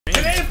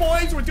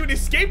guys, we're doing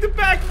Escape the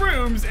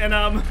Backrooms,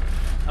 and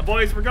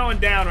boys, we're going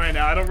down right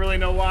now. I don't really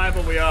know why,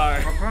 but we are.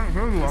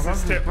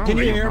 Can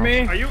you hear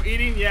me? Are you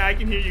eating? Yeah, I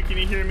can hear you. Can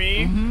you hear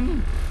me? Mm-hmm.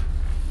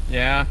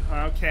 Yeah.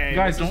 Okay.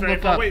 Guys, don't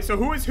look up. Wait, so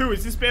who is who?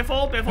 Is this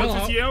Biffle? Biffle, is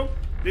this you?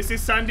 This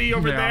is Sunday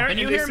over there. Can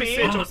you hear me?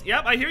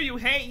 Yep, I hear you.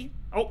 Hey.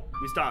 Oh,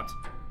 we stopped.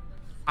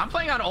 I'm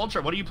playing on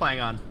Ultra. What are you playing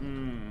on?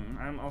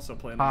 I'm also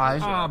playing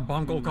on Ultra.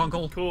 Bungle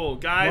Gunkle. Cool,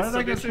 guys. Why did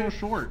I get so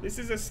short? This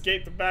is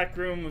Escape the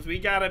Backrooms. We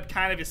gotta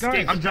kind of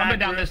escape. I'm jumping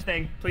down this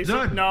thing. Please,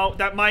 Zud. no,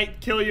 that might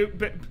kill you.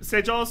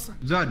 Sigils.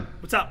 Zud.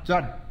 What's up?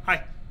 Zud.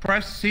 Hi.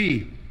 Press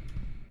C.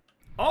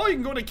 Oh, you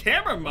can go to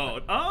camera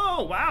mode.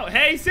 Oh, wow.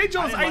 Hey,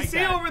 Sigils, I see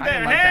you over I there.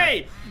 didn't like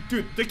Hey.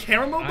 Dude, the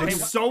camera mode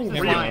looks so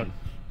real. Line.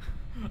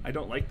 I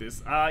don't like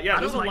this. Yeah,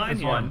 there's a like line this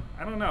here. one.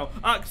 I don't know.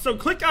 So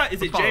click,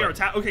 is it We'll J call or it.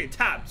 tab? Okay,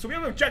 tab. So we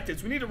have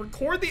objectives. We need to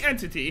record the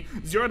entity,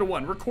 0 to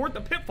 1. Record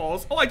the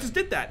pitfalls. Oh, I just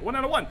did that. 1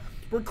 out of 1.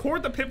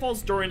 Record the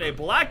pitfalls during a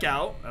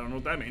blackout. I don't know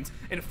what that means.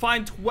 And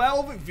find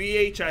 12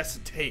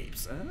 VHS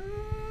tapes.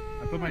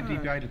 I put my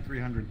DPI to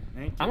 300.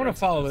 I'm gonna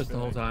follow this the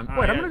whole time. Ah,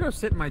 Wait, yeah. I'm gonna go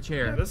sit in my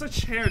chair. Yeah, there's a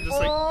chair just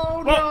like.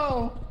 Oh, Whoa!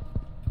 no!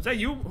 Is that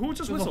you? Who just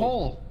There's a whistled?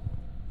 hole.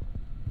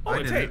 Oh, I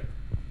it's did tape. it.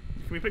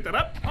 Can we pick that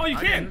up? Oh, you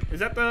I can. did. Is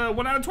that the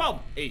 1 out of 12?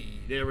 Hey,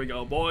 there we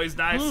go, boys.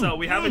 Nice. So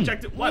we have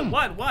ejected. What?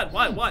 What?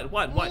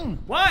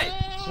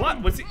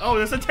 What's he? Oh,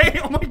 there's a tape.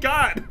 Oh my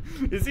God.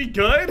 Is he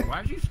good?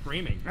 Why are you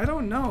screaming? I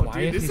don't know,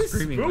 Why dude. is This he is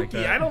screaming spooky. like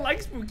that? I don't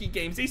like spooky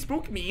games. They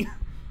spook me.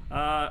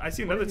 I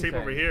see another is he tape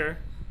over saying? here.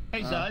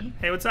 Hey, Zud.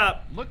 Hey, what's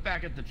up? Look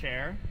back at the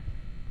chair.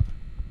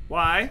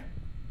 Why?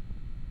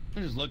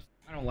 It just looks.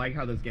 I don't like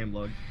how this game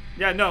looks.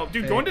 Yeah, no,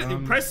 dude. Hey, Go into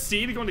press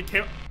C to go into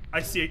camera.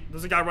 I see it.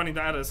 There's a guy running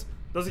at us.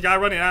 There's a guy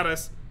running at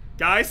us.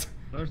 Guys,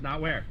 There's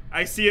not where.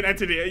 I see an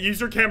entity. Use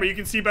your camera. You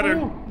can see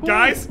better.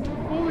 Guys.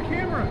 Pull the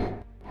camera.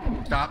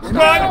 Stop. Run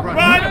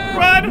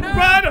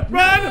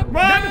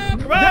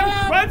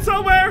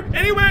somewhere.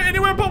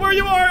 Anywhere but where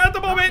you are at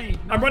the moment.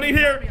 I'm running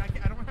here.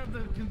 I don't have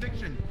the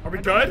conviction. Are we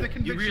I don't have good? the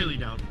conviction. You really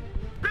don't.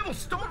 Bill,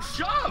 don't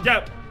shove!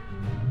 Yep.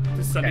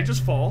 Does Sunday Okay.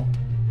 just fall?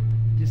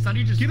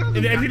 Sunny just. Get out of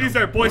And the entity's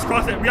there. Boys,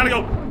 cross it. We gotta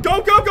go.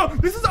 Go.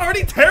 This is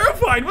already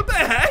terrifying. What the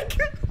heck?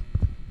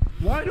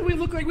 Why do we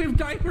look like we have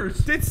diapers?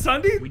 Did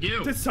Sunday? We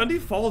do. Did Sunday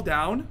fall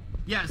down?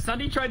 Yeah,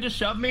 Sunny tried to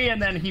shove me and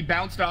then he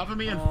bounced off of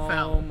me and Oh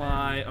fell.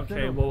 my.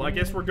 Okay, well, I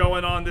guess we're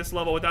going on this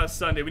level without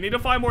Sunday. We need to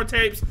find more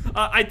tapes.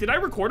 Did I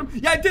record them?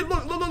 Yeah, I did.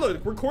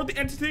 Look. Record the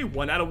entity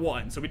 1 out of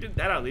 1. So we did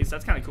that at least.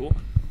 That's kind of cool.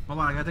 Hold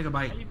on, I gotta take a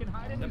bite. You can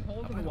hide in the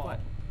holes in the wall.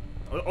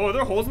 Oh, are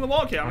there holes in the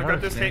wall? Okay, I'm gonna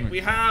grab this tape.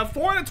 We have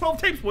 4 out of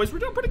 12 tapes, boys. We're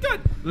doing pretty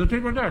good. There's a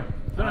tape right there.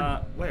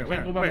 Where? I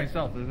can't go by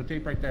myself. There's a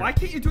tape right there. Why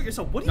can't you do it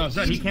yourself? What do you No,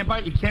 Zud, he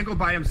can't go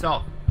by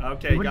himself.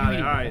 Okay, What do got you it.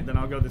 mean? All right, then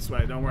I'll go this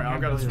way. Don't worry, I'll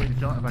go this way. If I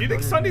Do you tell think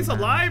you, Sunday's you're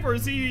alive, or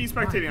is he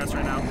spectating us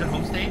right now? Is it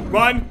home state?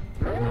 Run!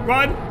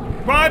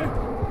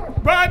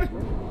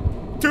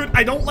 Dude,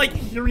 I don't like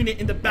hearing it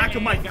in the back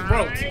of my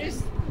throat.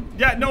 Guys.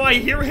 Yeah, no, I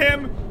hear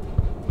him.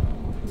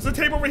 There's a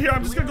tape over here.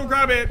 I'm just gonna go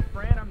grab it.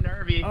 Fran, I'm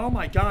nervy. Oh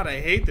my God,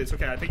 I hate this.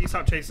 Okay, I think he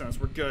stopped chasing us.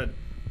 We're good.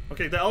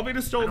 Okay, the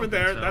elevator's still over don't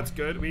there. think so. That's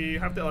good. We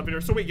have the elevator.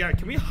 So wait, yeah,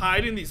 can we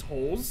hide in these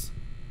holes?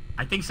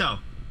 I think so.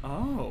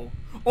 Oh.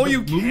 Oh, you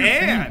Move your fanny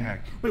can.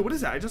 pack. Wait, what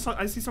is that?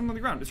 I see something on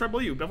the ground. It's right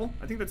below you, Bevel.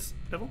 I think that's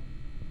Bevel.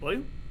 Below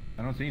you?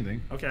 I don't see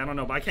anything. Okay, I don't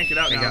know, but I can't get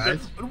out Hey, now.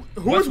 guys. Who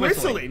What's is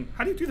whistling?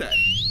 How do you do that?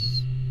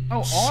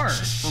 Oh, R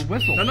for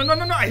whistle. No.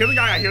 I hear the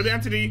guy. I hear the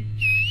entity.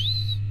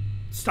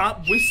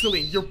 Stop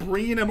whistling. You're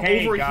bringing him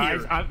Hey, over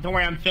guys, here. don't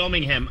worry, I'm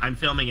filming him. I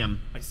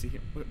see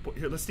him. Wait,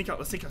 here, let's sneak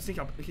out.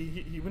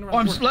 He went around Oh,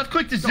 I'm the corner. left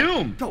click to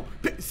zoom. Go.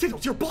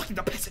 Signals, you're blocking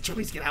the passage.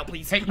 Please get out,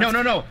 please. Hey,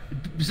 no.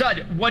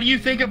 Zud, what do you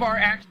think of our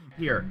action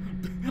here?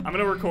 I'm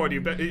gonna record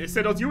you. But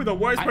Signals, you were the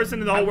worst person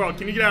in the whole world.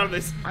 Can you get out of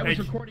this? I was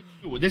recording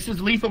you. This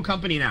is Lethal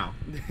Company now.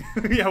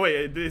 Yeah,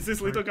 wait. Is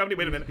this Lethal Company?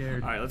 Wait a minute.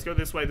 All right, let's go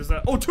this way. There's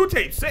 2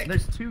 tapes. Sick.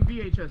 There's 2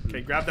 VHSs.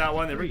 Okay, grab that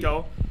one. There we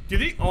go. Do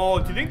you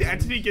think the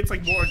entity gets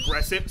like more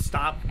aggressive?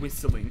 Stop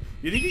whistling.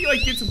 Do you think he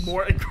like gets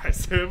more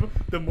aggressive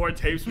the more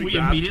tapes we We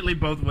grab? immediately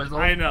both whistle.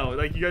 I know.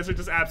 Like you guys are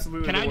just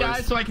absolutely. Can the I die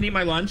worst. so I can eat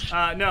my lunch?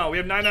 No, we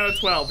have 9 out of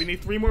 12. We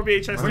need 3 more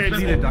VHS I tapes.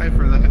 need to die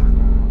for that.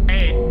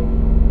 Hey,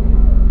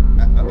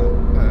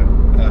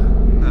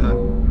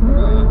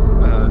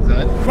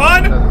 Zud.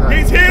 Run!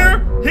 He's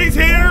here! He's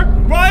here!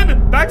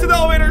 Run! Back to the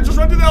elevator. Just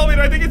run to the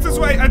elevator. I think it's this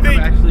way. I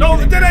think. actually No,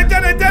 getting did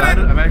nervous. it!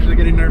 I'm actually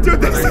getting nervous.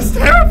 Dude, this is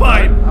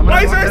terrifying. I'm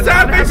Why gonna is there a walk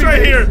sad down face that right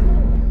face. here?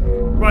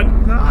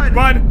 Run! Zud.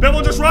 Run!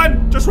 Bill, just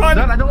run! Just run!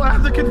 Zud, I don't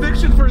have the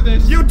conviction for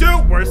this. You do!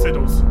 Where's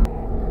Siddles?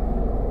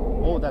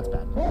 oh, that's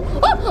bad.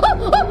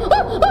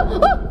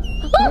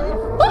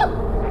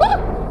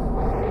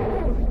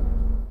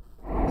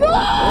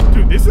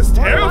 Dude, this is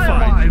Why am I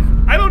terrifying.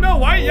 alive? I don't know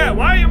why. Yeah,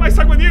 why am I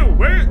stuck with you?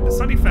 Where?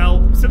 Sunny fell.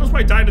 Siddles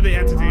probably died to the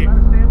entity.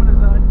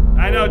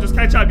 I know. Just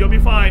catch up. You'll be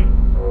fine.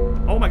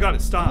 Oh my God,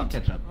 it stopped.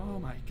 Catch up. Oh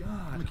my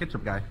God. I'm a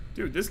ketchup guy.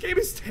 Dude, this game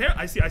is terrible.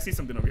 I see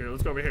something over here.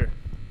 Let's go over here.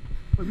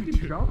 Wait, we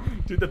can jump?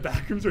 Dude, the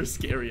backrooms are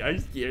scary. I'm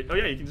scared. Oh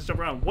yeah, you can just jump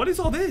around. What is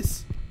all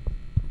this?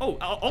 Oh,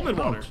 almond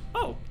water.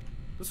 Oh,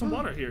 There's some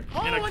water here. Oh,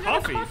 and a I got a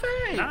coffee. coffee.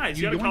 Nice.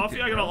 You got a yoinked coffee?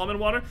 it, I got bro. almond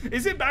water.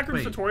 Is it Backrooms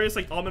Wait. notorious?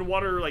 Like almond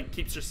water like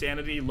keeps your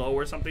sanity low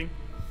or something?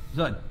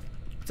 Zud,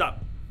 What's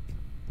up?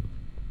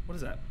 What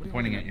is that? What are you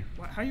pointing looking at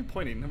you. How are you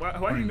pointing?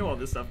 Why do you know all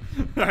this stuff?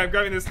 I'm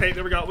grabbing this tape.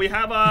 There we go. We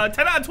have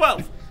 10 out of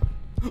 12.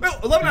 Oh,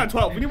 11 out of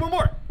 12. We need one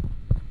more.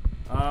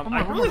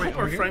 I really hope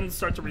our friends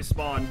start to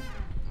respawn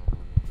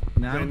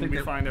No, I don't when think we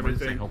that- find what does it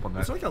say? everything. Help on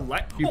that. It's like a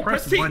light. If you Oh,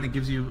 press T. 1, it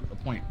gives you a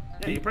point.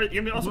 Yeah, you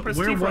can also press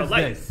Where T for a was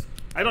light. this?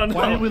 I don't know.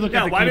 Why didn't we look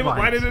yeah, at the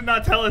why did keybinds? it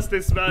not tell us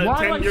this Why 10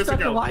 am I years stuck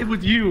ago? alive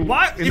with you?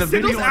 Why? In the Is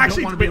video Siddles I don't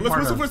actually? want to be Wait, a let's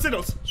part whistle for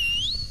of.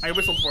 Siddles. I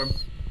whistled for him.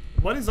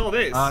 What is all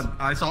this?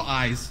 I saw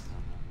eyes.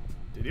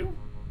 Did you?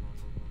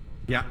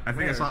 Yeah, I think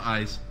Where? I saw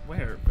eyes.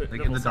 Where? Like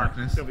in the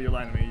darkness. Billy, you're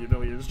lying to me.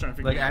 Billy, you're just trying to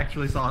freak Like me out.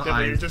 actually saw Billy,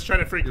 eyes. you're just trying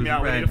to freak It me was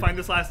out. We need to red. find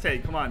this last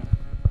tape. Come on.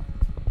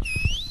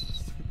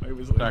 Wait,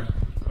 whistling. Sorry.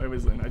 Wait,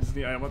 whistling.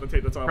 I want the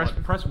tape. That's all I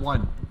want. Press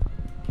 1.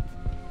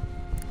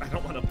 I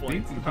don't want to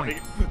point. See?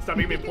 Stop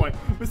making me point.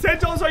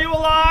 Essentials, are you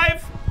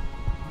alive?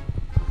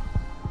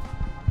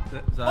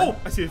 Oh,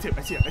 I see the tip.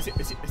 I see it. I see it.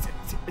 I see it. I see it.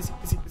 I see it. I see it.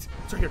 I see it.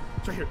 It's right here.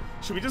 It's right here.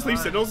 Should we just leave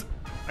signals?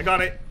 I got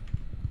it.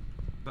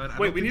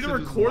 Wait, we need to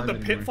record the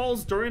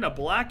pitfalls during a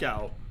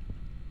blackout.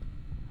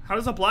 How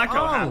does a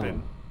blackout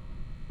happen?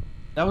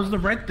 That was the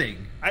red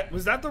thing.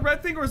 Was that the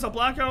red thing, or is a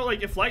blackout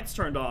like if lights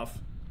turned off?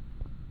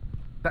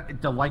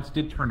 The lights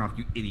did turn off,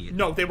 you idiot.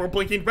 No, they were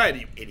blinking red,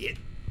 you idiot.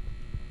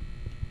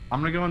 I'm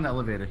gonna go in the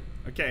elevator.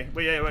 Okay,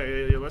 wait.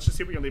 Let's just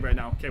see if we can leave right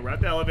now. Okay, we're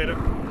at the elevator.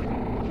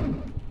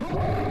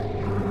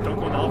 Don't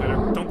go in the elevator.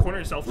 Don't corner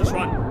yourself. Just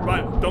run.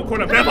 Run. Don't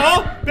corner.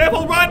 Bibble!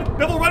 Bibble, run!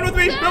 Bibble, run with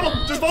me! Bibble,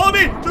 just follow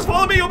me! Just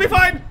follow me! You'll be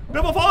fine!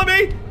 Bibble, follow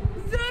me!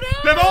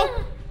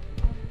 Bibble!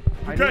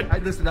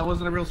 Good. Listen, that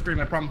wasn't a real scream.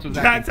 I promise it was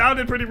That acting.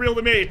 sounded pretty real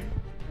to me.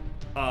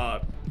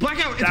 Blackout! It's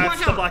That's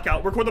blackout! the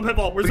blackout. Record the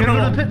pitfall. Where's We the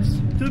gotta go to pitfall?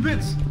 the pits. To the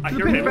pits. I To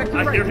hear the pits, him. back to the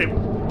I right. hear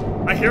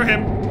him. I hear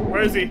him.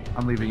 Where is he?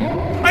 I'm leaving you.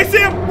 I see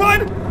him!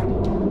 Run!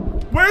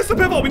 Where's the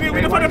pitfall? We need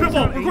to find a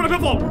pitfall. Record a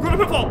pitfall. Record a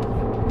pitfall.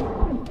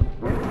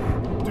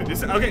 Dude,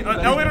 this is okay.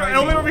 Elevator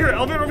over here.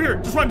 Elevator over here.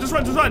 Just run.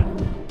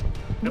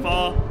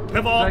 Pitfall.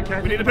 Pitfall. Can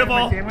I We need a take a bite of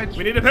my pitfall. sandwich?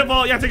 We need a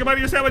pitfall. Yeah, take a bite of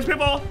your sandwich.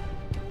 Pitfall.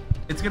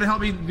 It's gonna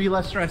help me be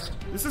less stressed.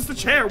 This is the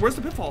chair. Where's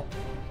the pitfall?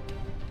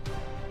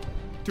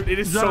 Dude, it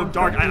is so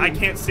dark. I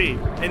can't see.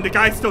 And the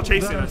guy's still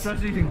chasing us.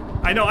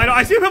 I know.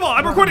 I see a pitfall.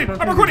 I'm recording.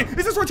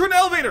 Is this return to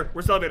elevator?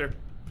 Where's the elevator?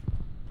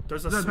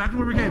 There's a Back to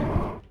where we came.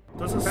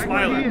 There's a Back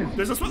smile. where he is.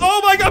 There's a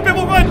oh my god,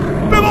 Bibble, run!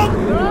 Bibble!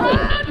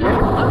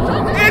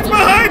 It's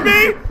behind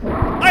me!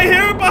 I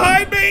hear it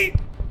behind me!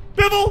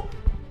 Bibble!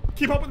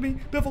 Keep up with me.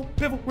 Bibble,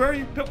 where are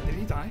you? Bibble, did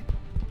he die?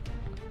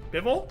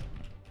 Bibble?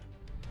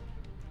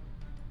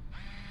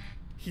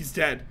 He's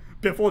dead.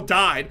 Bibble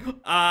died.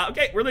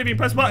 Okay, we're leaving.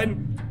 Press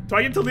button. Do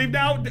I get to leave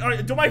now?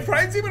 Do my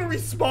friends even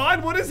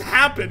respawn? What is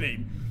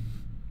happening?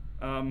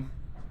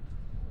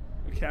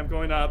 Okay, I'm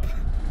going up.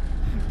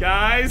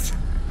 Guys,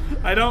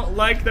 I don't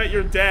like that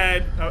you're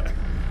dead.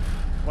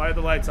 Why are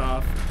the lights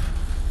off?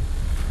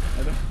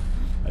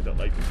 I don't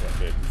like this one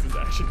bit. This is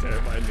actually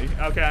terrifying me.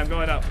 Okay, I'm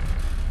going up.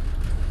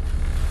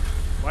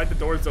 Why'd the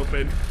doors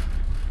open?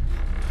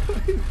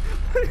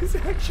 What is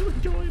actually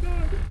going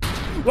on?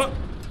 What?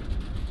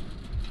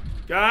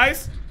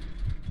 Guys?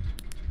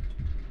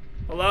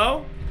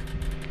 Hello?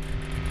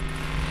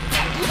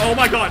 Oh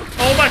my god!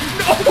 Oh my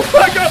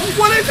god!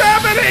 What is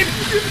happening?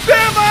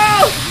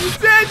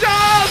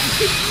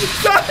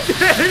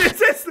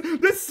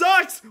 Sigils! This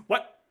sucks!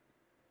 What?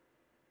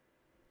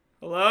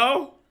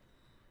 Hello?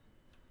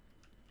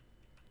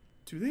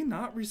 Do they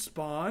not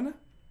respawn?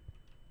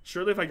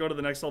 Surely if I go to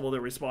the next level,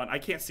 they'll respawn. I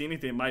can't see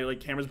anything. My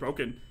camera's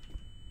broken.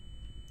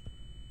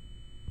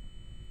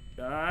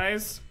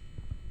 Guys?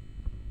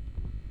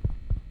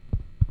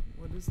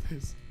 What is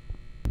this?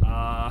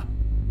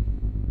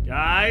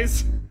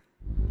 Guys?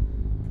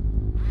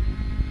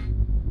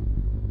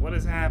 What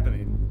is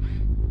happening?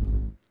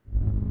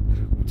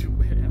 Dude,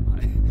 where am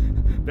I?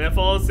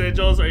 Biffle,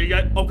 Sigils, are you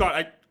guys? Oh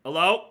god,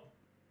 hello?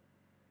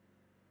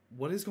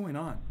 What is going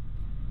on?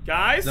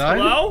 Guys, Zud?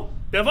 hello?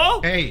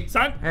 Biffle? Hey.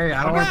 Son? Hey,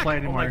 I don't I'm want to back. play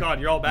anymore. Oh my god,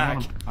 you're all back.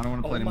 I don't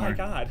want to play anymore. Oh my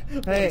god.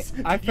 Hey, Please.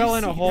 I Did fell you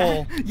in a see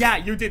hole. that? Yeah,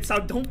 you did. So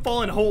don't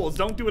fall in holes.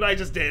 Don't do what I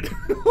just did.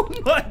 Oh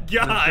my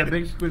god. The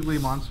big squiggly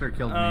monster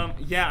killed me.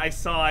 Yeah, I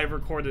saw. I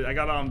recorded. I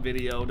got it on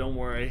video. Don't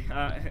worry.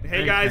 Hey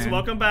Thanks, guys, man.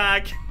 welcome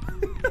back.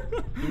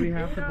 Do we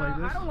have to play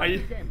this?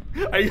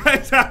 Are you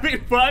guys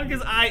having fun?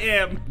 Because I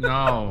am.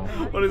 No.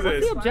 What is What's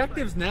this? the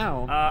objectives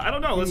now? I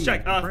don't know. Let's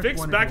check. Press Fix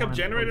one if backup you want.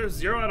 generator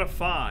 0 out of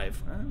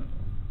 5.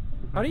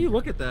 How do you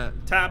look at that?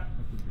 Tap.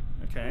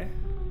 Okay.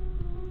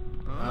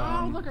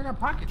 Oh, look, I got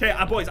pockets. Okay,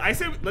 boys. I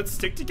say let's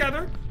stick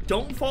together.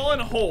 Don't fall in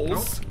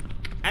holes.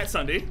 At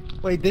Sunday.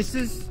 Wait, this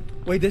is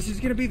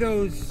gonna be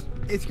those.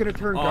 It's gonna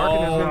turn dark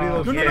and there's gonna be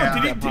those. No. yeah,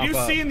 Did you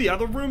pop see up. in the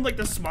other room like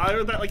the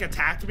smiler that like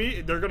attacked me?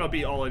 They're gonna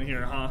be all in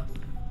here, huh?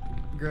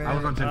 Great. I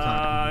was on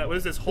TikTok. What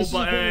is this? Hold This is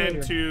button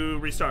familiar. to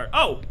restart.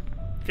 Oh!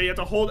 Okay, you have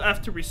to hold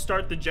F to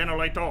restart the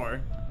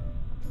generator.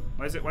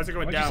 Why is it going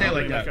Why'd you down? say it Let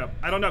like me back that? up.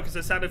 I don't know, because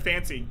it sounded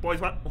fancy. Boys,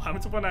 what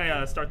happens when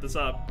I start this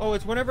up? Oh,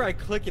 it's whenever I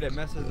click it, it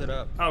messes it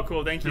up. Oh,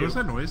 cool. Thank Hey, you. what's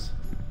that noise?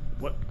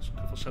 What?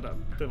 Piffle, shut up.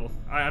 Piffle.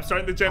 Alright, I'm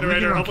starting the making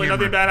generator. it on Hopefully camera.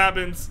 nothing bad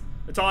happens.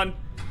 It's on.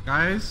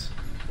 Guys?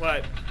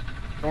 What?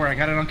 Don't worry, I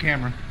got it on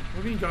camera.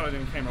 What do you got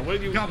on camera? What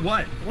did you... Got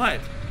what? What?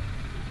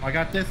 I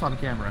got this on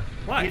camera.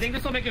 What? You think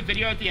this will make a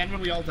video at the end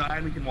when we all die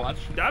and we can watch?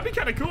 That'd be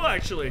kind of cool,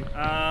 actually.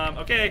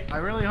 Okay. I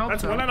really hope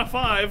That's so. 1 out of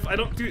 5. I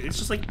don't do. It's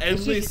just like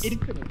endless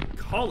infinite.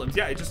 columns.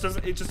 Yeah, it just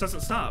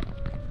doesn't stop.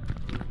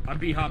 I'm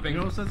b-hopping. You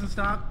know what doesn't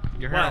stop?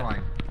 Your What?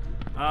 hairline.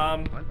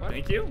 What?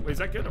 Thank you. Wait, is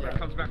that good or Yeah, it bad?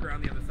 comes back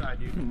around the other side,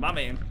 dude. My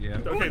man. Yeah.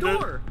 Okay. Ooh, a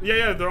door.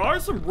 Yeah. There are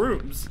some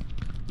rooms.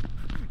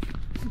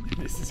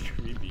 This is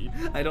creepy.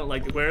 I don't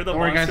like. Where are the Don't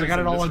worry, guys, I monsters got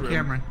it in all this on room?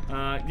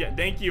 camera. Yeah.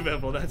 Thank you,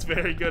 Vivel. That's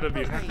very good of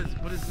you.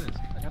 What is this?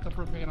 I got the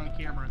propane on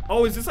camera.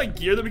 Oh, is this like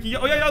gear that we can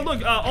get? Oh yeah.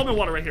 Look, almond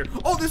water right here.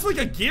 Oh, this is like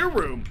a gear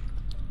room.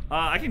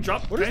 I can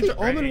drop. What does the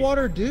almond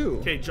water do?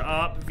 Okay,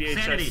 drop VHS.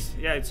 Sanity.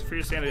 Yeah, it's for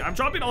your sanity. I'm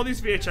dropping all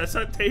these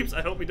VHS tapes.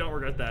 I hope we don't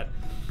regret that.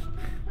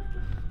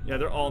 Yeah,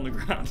 they're all on the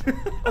ground.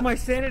 Oh, my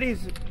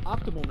sanity's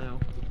optimal now.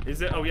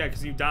 Is it? Oh yeah,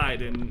 because you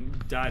died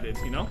and died it.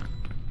 You know?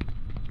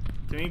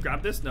 Can you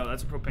grab this? No,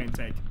 that's a propane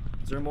tank.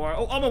 Is there more?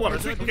 Oh, almond water.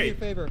 Do me Okay. a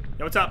favor.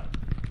 Yeah, what's up?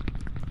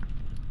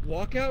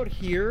 Walk out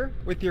here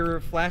with your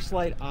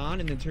flashlight on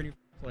and then turn your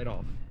flashlight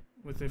off.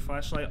 With the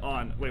flashlight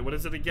on. Wait, what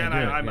is it again?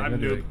 Yeah, I'm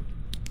do noob. it.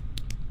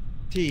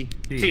 T.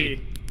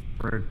 T.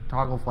 For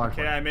toggle flashlight.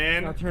 Okay, I'm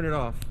in. Now turn it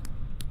off.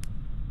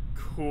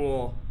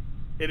 Cool.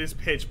 It is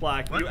pitch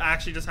black. What? You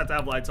actually just have to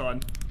have lights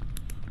on.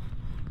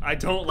 I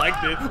don't like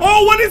this.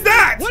 Oh, what is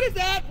that? What is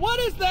that? What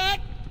is that?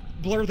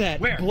 Blur that.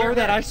 Where? Blur Where?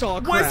 that. I saw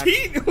a crack. Was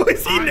he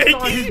I naked?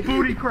 saw his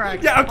booty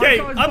crack. Yeah, okay. I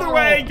saw his Other ball.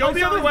 way. Go I the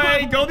saw other his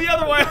way. ball. Go the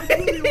other I saw a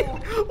booty way. hole.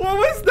 What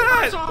was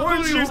that? saw a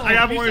Orange booty shoes. hole. I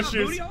have You orange saw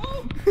shoes. booty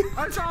hole?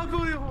 I saw a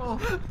booty hole.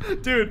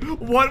 Dude,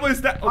 what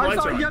was that? Oh, I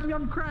lights saw are on. yum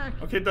yum crack.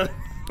 Okay,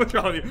 what's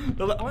wrong with you?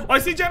 Oh, I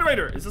see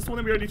generator. Is this the one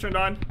that we already turned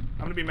on?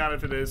 I'm gonna be mad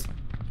if it is.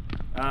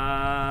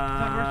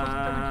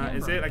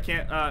 Is it? I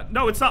can't.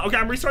 No, it's not. Okay,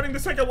 I'm restarting the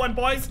second one,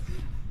 boys.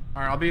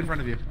 All right, I'll be in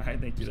front of you. All right,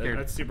 thank you. Scared.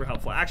 That's super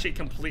helpful. Actually,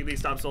 completely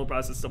stopped soul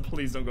process, so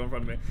please don't go in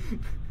front of me.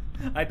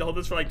 I had to hold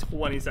this for like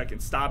 20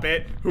 seconds. Stop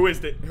it. Who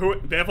is it? Who?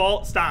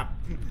 Bivol, stop.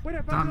 Wait, I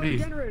Not found me.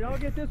 another generator. I'll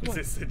get this Is one.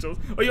 it Sigils?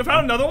 Oh, you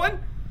found another one?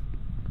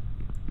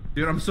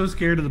 Dude, I'm so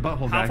scared of the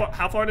butthole guy.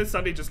 How far did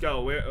Sunday just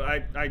go?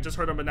 I just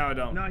heard him, but now I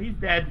don't. No, he's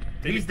dead.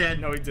 He's dead.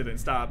 No, he didn't.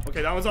 Stop.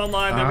 Okay, that one's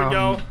online. There we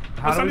go.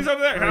 how Oh, do Sunny's we-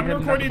 over there. how do Have we him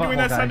get record you the doing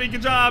butthole that, guy? Sunday.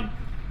 Good job.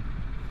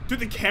 Dude,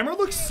 the camera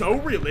looks so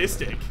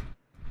realistic.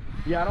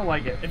 Yeah, I don't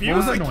like it. If you What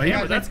use was the that noise?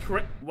 camera, that's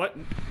correct. What?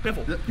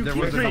 Biffle, you There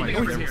keep was a creating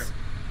noise. noises.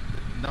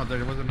 No,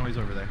 there was a noise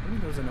over there. I think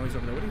there was a noise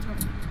over there. What are you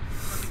talking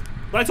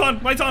about? Lights on!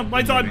 Lights on!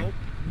 Lights on!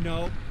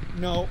 No.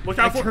 Look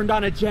out I for- turned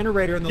on a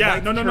generator and the Yeah,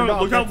 lights no. turned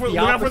off. Look out for That's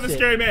the opposite.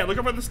 scary man. Look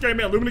out for the scary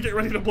man. Lumina, get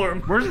ready to blur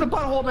him. Where's the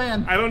butthole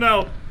man? I don't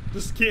know.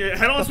 Just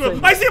head on That's swivel.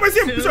 it. I see him!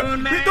 He's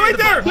Soon, man, right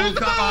there! the butthole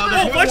cut off. Oh,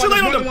 There's flash your more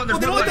light on than them! one, Oh,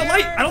 they don't like the there's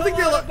light! I don't think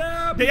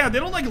they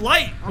don't like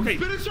light! Okay.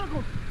 Spin in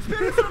circles.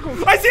 Spin in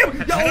circles. I see him!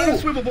 Head on Oh! the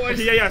swivel, boys.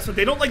 Okay, yeah, so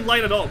they don't like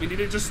light at all. We need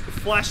to just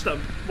flash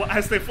them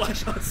as they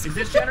flash us. Is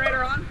this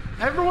generator on?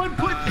 Everyone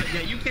put.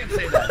 Yeah, you can't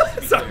say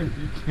that. Sorry.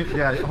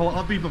 Yeah,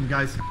 I'll beep them,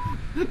 guys.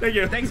 Thank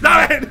you. Thanks,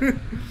 Stop it!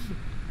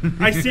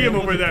 I see him over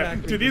Someone's there.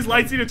 attacking Dude, these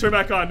lights need to turn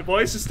back on.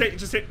 Boys, just stay.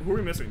 Who are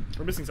we missing?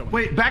 We're missing someone.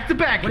 Wait, back to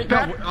back. Wait,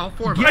 back. no, all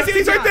four of I us. see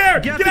he's right there!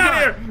 Get Get the out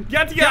guy. of here! Get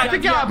Get the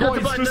guy, Nuts boys.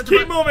 above, Just nuts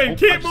keep above. moving, Oh,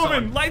 keep I saw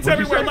moving. it. Lights What'd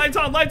you everywhere, say? lights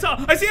on, lights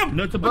on. I see him!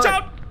 Nuts Watch above.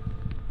 out!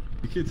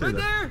 You can't say Right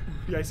that. there.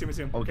 Yeah, I see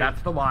him. Oh, Okay.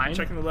 that's the line. I'm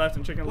checking the left,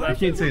 I'm checking the Why left.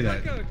 does can't say it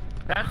that. look like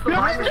That's the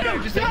line. Right there.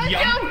 Just said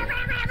yum.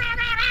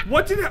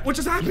 What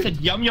just He happened?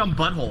 said yum yum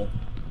butthole.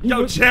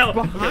 Yo, chill.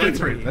 behind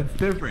Different. That's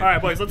different.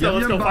 Alright, boys, let's go, Yum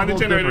let's go. Yum Find the butthole's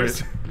generators.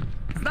 different.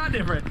 It's not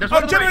different. There's Oh,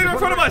 one on the right, generator there's in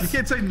front one of on us! You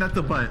can't say nut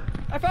the butt.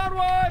 I found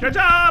one. Good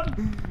job!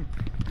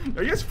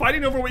 Are you guys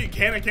fighting over what you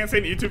can and can't say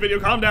in the YouTube video?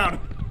 Calm down.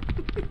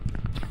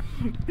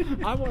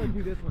 I want to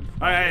do this one.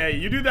 Alright,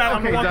 you do that. I'm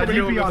Okay, gonna walk Dad, over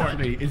here you a be little bit honest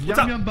more. with me. Is What's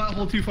Yum up? Yum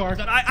butthole too far?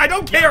 I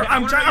don't care. I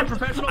I'm wanna know trying. your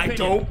professional I opinion.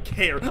 don't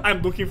care.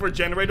 I'm looking for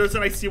generators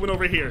and I see one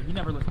over here. You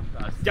never listen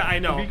to us. Yeah, I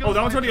know. If he Oh, goes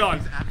that one's by already on.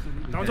 himself, he's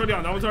absolutely That one's dead. already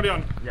on. That one's already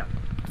on. Yeah.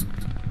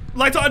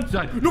 Lights on.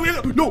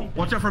 Zud. No.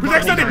 Watch out for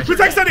Protect butthole Sunny. guys.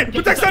 Protect Sunny.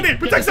 Protect Sunny.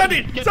 Protect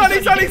Sunny. Get to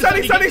Sunny. Sunny.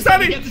 Sunny.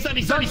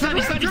 Sunny.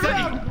 Sunny. Get to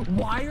Sunny.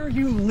 Why are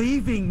you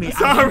leaving me? I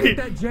Sorry. want to get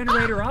that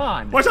generator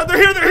on. Watch out. They're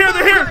here. They're here.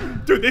 They're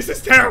here. Dude, this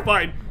is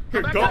terrifying.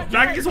 Here, back go. up,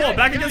 Back against the wall.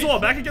 Back against the wall.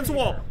 Back against the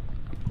wall.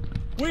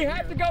 We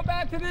have to go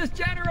back to this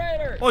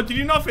generator. Oh, did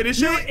you not finish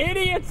You it?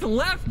 idiots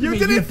left You me.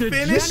 didn't you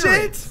finish it?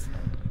 degenerates.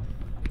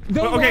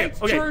 The Okay,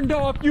 lights okay. turned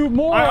off, you All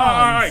morons.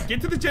 right.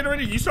 Get to the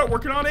generator. You start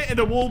working on it, and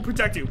then we'll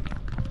protect you.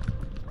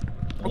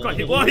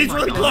 Okay. Well, he's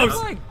really close.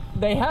 Like,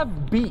 they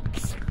have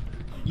beaks.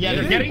 Yeah,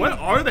 they're getting. What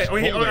are they?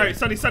 Okay, all older. right,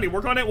 Sunny,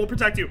 work on it. We'll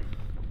protect you.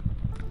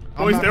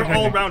 I'm Boys, not they're all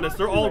protecting. around us.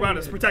 They're all around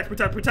us. Protect.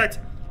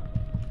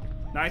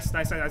 Nice.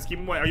 Keep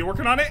them away. Are you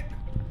working on it?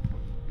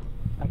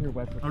 I hear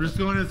weapons. I'm just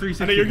going to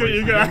 360. I know you're good. boys.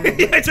 You're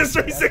good. Yeah, just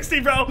 360,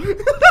 bro.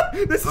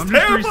 This is I'm just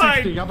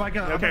terrifying. 360. I'll back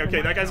up.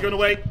 Okay. That guy's going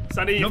away.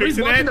 Sunny, you Nobody's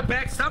fixing watching it? the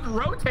back. Stop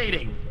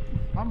rotating.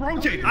 I'm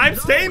rotating. I'm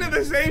staying in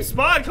the same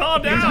spot.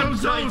 Calm There's no down.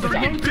 zones. I'm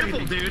Freaking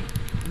rotating. Biffle,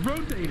 dude.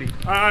 Rotating.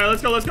 All right,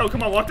 let's go. Let's go.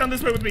 Come on, walk down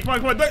this way with me. Come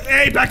on, come on.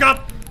 Hey, back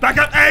up. Back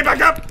up. Hey,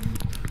 back up.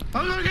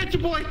 I'm gonna get you,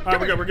 boy. All right,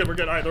 we're good. We're good. We're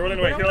good. All right, they're running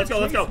away. Here, let's go.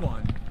 Let's go.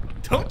 One.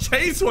 Don't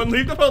chase one.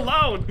 Leave them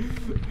alone.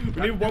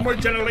 We need one more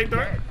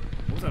generator.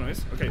 What was that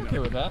noise? Okay, Okay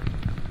no. with that.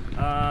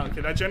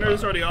 Okay, that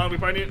generator's already on. We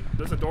probably need.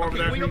 There's a door over Can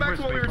there. we go back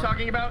to what we were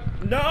talking about?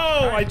 No,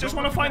 I just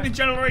want to find the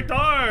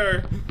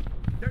generator.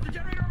 There's a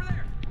generator over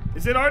there.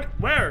 Is it already?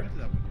 Where?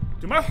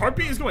 Dude, my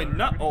heartbeat is going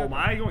nuts. Oh, am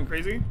I going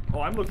crazy? Oh,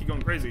 I'm looking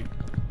going crazy.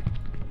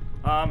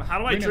 How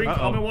do I drink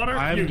almond water?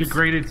 I have Use.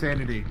 degraded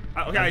sanity.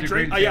 Okay, I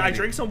drink. Yeah, I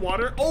drink some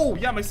water. Oh,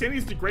 yeah, my sanity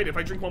is degraded. If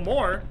I drink one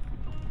more,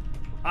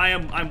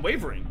 I'm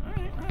wavering.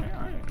 All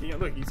right. Yeah,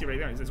 look, you see right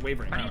there. It says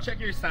wavering. How do you check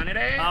your sanity?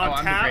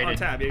 On tab. degraded. On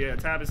tab. Yeah.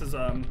 Tab. This is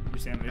your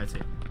sanity. That's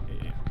it.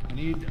 Yeah.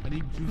 I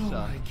need juice Oh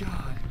up. my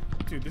god,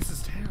 dude, this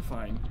is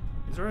terrifying.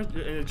 Is there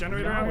a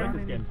generator out like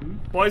here? this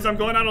game. Boys, I'm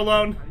going out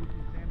alone.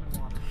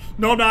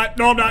 No, I'm not.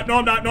 No, I'm not. No,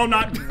 I'm not. No, I'm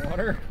not.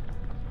 Water.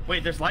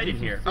 Wait, there's light in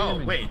here.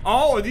 Oh, wait.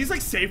 Oh, are these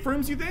like safe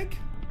rooms? You think?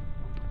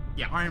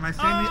 Yeah. All right, my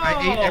sanity.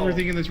 I ate Oh.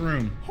 everything in this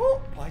room.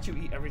 Why'd you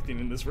eat everything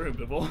in this room,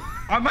 Bibble?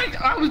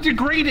 I was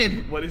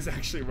degraded. What is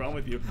actually wrong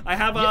with you? I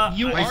have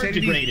You I are said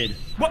he- degraded.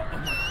 What?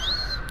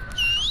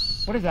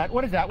 What is that?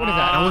 What is that? What is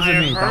that? That wasn't I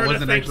me. That heard a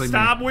wasn't thing. actually me.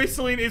 Stop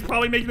whistling is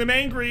probably making them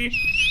angry.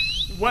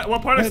 What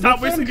part of Hey,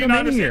 stop let's let whistling him do you come not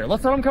in understand? here.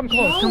 Let's let them come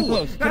close. Come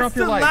close. Turn That's off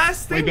your the lights.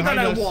 last thing Wait, that behind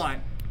I us. want.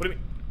 What do you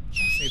mean?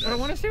 Don't say But I that.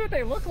 want to see what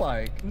they look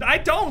like. I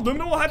don't.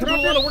 Lumina will have to Turn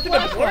put a off lot of your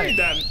work into blurring flashlight.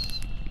 them.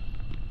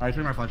 I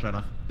turned my flashlight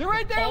off. They're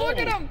right there. Look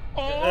at them.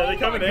 Are they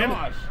coming in?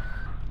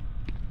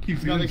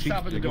 Keeps No, they doing stop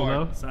at the cheeks door.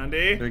 wiggle, though.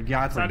 Sunday. They're gots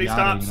like Sunday, yada, stop.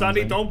 you know what Sunday, I'm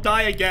saying? don't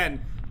die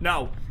again.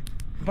 No.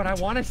 But I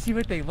want to see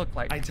what they look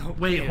like. I don't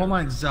Wait, care. hold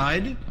on,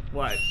 Zud.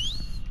 What?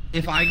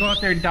 If I go out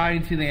there and die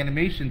into the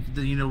animations,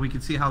 then we can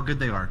see how good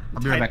they are.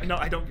 I'll be right back. No,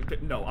 I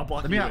don't. No, I'm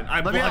blocking me you out. in.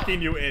 I'm Let me out.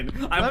 blocking you in.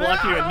 I'm Let me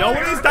blocking you in. out. No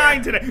one is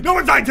dying today. No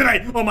one's dying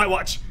today. On my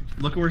watch.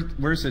 Look,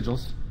 where's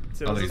Sigils?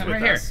 So Oh, this is there with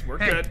right here. us. We're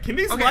Hey. good. Can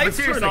these Okay, but lights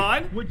turn seriously,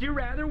 on? Would you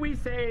rather we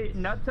say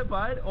nut to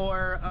bud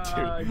or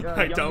Dude,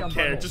 I Yum don't Yum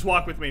care. Bubble? Just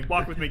walk with me.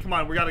 Walk with me. Come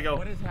on, we gotta go.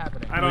 What is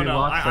happening? I don't We know.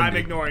 lost I'm Sunday.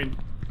 ignoring.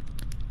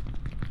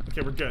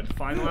 Okay, we're good.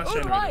 Find the last Oh,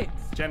 generator.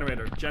 lights.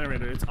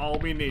 Generator. It's all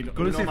we need.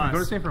 Go to Uno safe room. mas. Go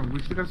to safe room. We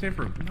should go to safe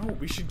room. No,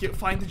 we should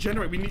find the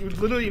generator. We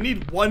literally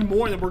need one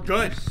more, and then we're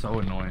good. So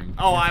annoying.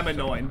 Oh, I'm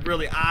annoying.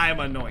 Really, I'm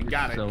annoying.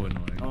 Got it. So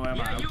annoying. Oh, am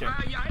I? Yeah, Okay.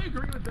 I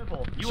agree with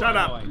Biffle. You Shut are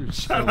up. annoying. You're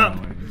Shut so up.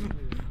 annoying.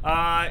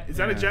 Is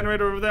that a Yeah.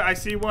 generator over there? I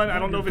see one. I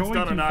don't know if it's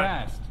done or not.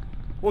 Fast.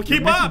 Well,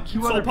 keep You're missing up.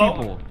 two other Slowpoke.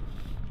 people.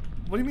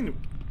 What do you mean?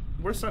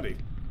 Where's Sunday?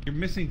 You're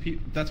missing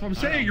people. That's what I'm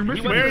saying. You're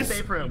missing went Where to is the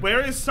safe room.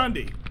 Where is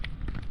Sunday?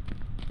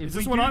 If Is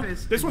this we one do on?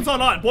 This one's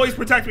on. Boys,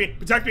 protect me.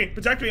 Protect me.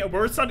 Protect me.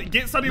 Where's Sunday?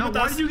 Get Sunday No, with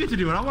why us. did you get to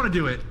do it? I want to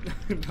do it.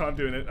 No, I'm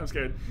doing it. I'm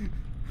scared.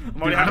 I'm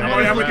Dude, already I don't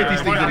halfway wanna look at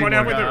these through. things I'm already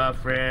halfway anymore.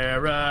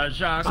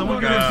 through.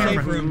 Someone get in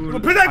safe room. Well,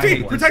 protect I me!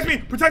 hate Protect this.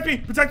 me! Protect me!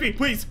 Protect me!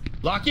 Please!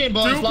 Lock in,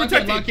 boys. Do Lock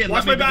protect in. me! Lock in.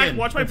 Watch Let my me back! begin.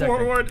 Watch my Protect me.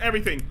 forward!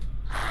 Everything!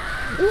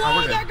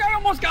 Whoa, that guy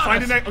almost got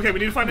Find us. an okay, we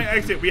need to find an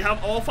exit. We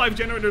have all 5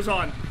 generators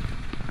on.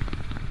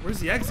 Where's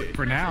the exit?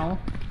 For now.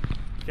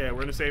 Okay,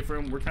 we're in a safe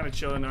room. We're kind of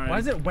chilling. All right. Why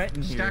is it wet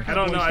in here? Stack I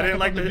don't know. I Stack didn't up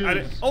like on the. the I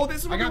dudes. didn't, oh,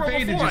 this is what I we got were before.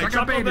 bandages. I I got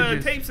dropped all the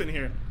bandages. tapes in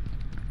here.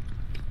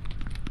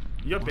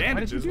 You have Why did you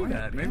bandages. do Why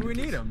that? Maybe we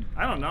need them.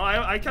 I don't know.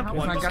 I kept How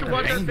one. I Let's got go the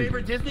watch our bandages.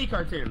 favorite Disney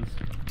cartoons.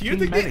 Do you Team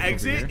think the medic over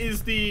exit here.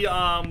 is the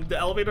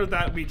elevator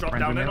that we dropped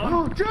down in Oh,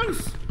 on?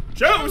 juice!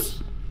 Juice!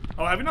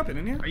 Oh, have you not been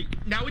in here?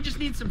 Now we just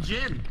need some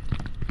gin.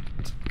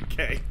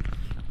 Okay.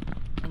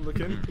 I'm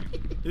looking.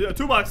 Yeah,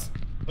 $2.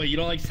 Wait, you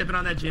don't like sipping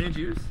on that gin and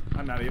juice?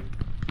 I'm out of you.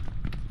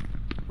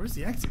 Where's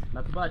the exit?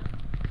 Not the bud.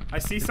 I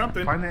see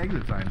something. Find the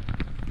exit sign.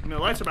 I mean, the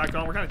lights are back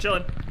on. We're kind of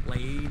chilling.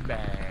 Laid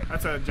back.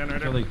 That's a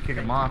generator. Until they kick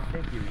him off.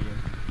 Thank you, Ian.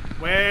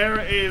 Where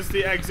is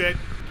the exit?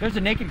 There's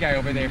a naked guy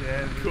over there.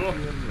 Cool. Look,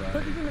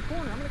 he's in the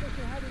corner. I'm gonna go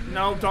say hi to him.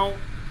 No, don't.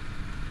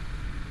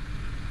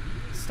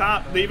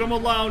 Stop. Leave him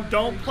alone.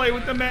 Don't play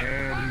with the man.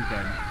 And he's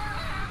dead.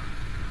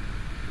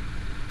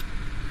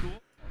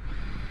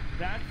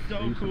 That's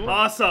so cool.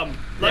 Awesome.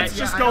 Let's Yeah,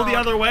 just I go know. the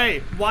other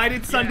way. Why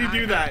did Sunday Yeah,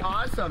 do that?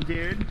 Awesome,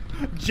 dude.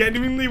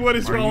 Genuinely, what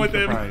is Are wrong you with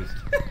him? surprised?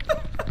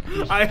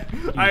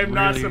 I am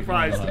not really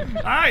surprised. wrong.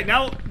 All right,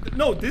 now,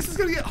 no, this is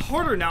gonna get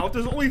harder now. If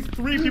there's only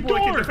 3 people that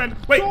can Door! defend.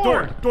 Wait,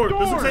 door. This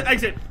looks Door! like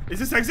exit. Is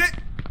this exit?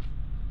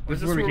 Or is This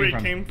this is where where we we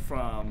came came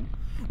from?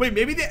 Wait,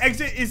 maybe the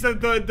exit is the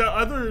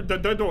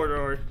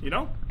door, you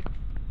know?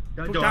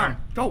 The Go door. down.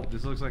 Go.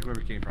 This looks like where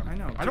we came from. I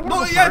know. I don't No,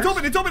 want to yeah, it's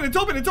open. It's open. It's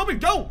open. It's open.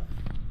 Go.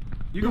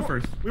 You go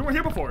first. We weren't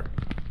here before.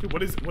 Dude,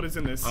 what is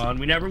in this? And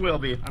we never will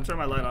be. I'm turning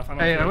my light off. I don't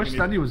Hey, feel I like wish we need-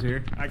 Sunday was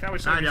here. I kind of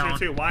wish I Sunday was don't.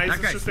 here too. Why is That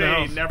this guy just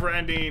smells. a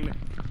never-ending?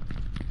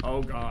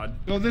 Oh God.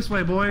 Go this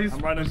way, boys. I'm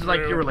running This is through.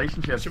 like your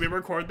relationship. Should we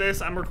record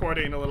this? I'm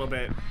recording a little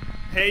bit.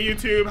 Hey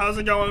YouTube, how's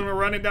it going? We're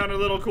running down a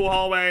little cool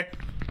hallway.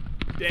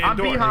 And I'm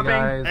door. B-hopping.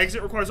 guys.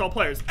 Exit requires all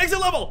players. Exit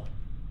level!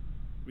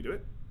 We do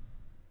it?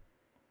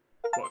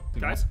 What,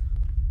 guys?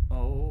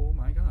 Oh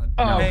my God.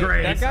 Oh, Hey,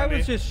 great. that guy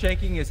was just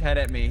shaking his head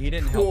at me. He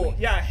didn't help Cool. me.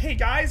 Yeah. Hey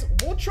guys,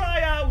 we'll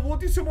try. We'll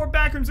do some more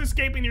Backrooms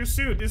escaping your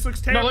suit. This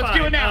looks terrifying. let's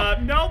do it now.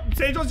 Nope.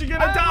 Sangels, you're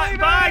gonna die. leaving.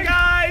 Bye,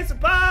 guys.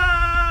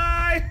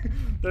 Bye.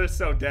 They're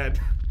so dead.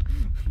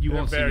 You They're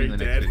won't see me very in the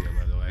dead. next video.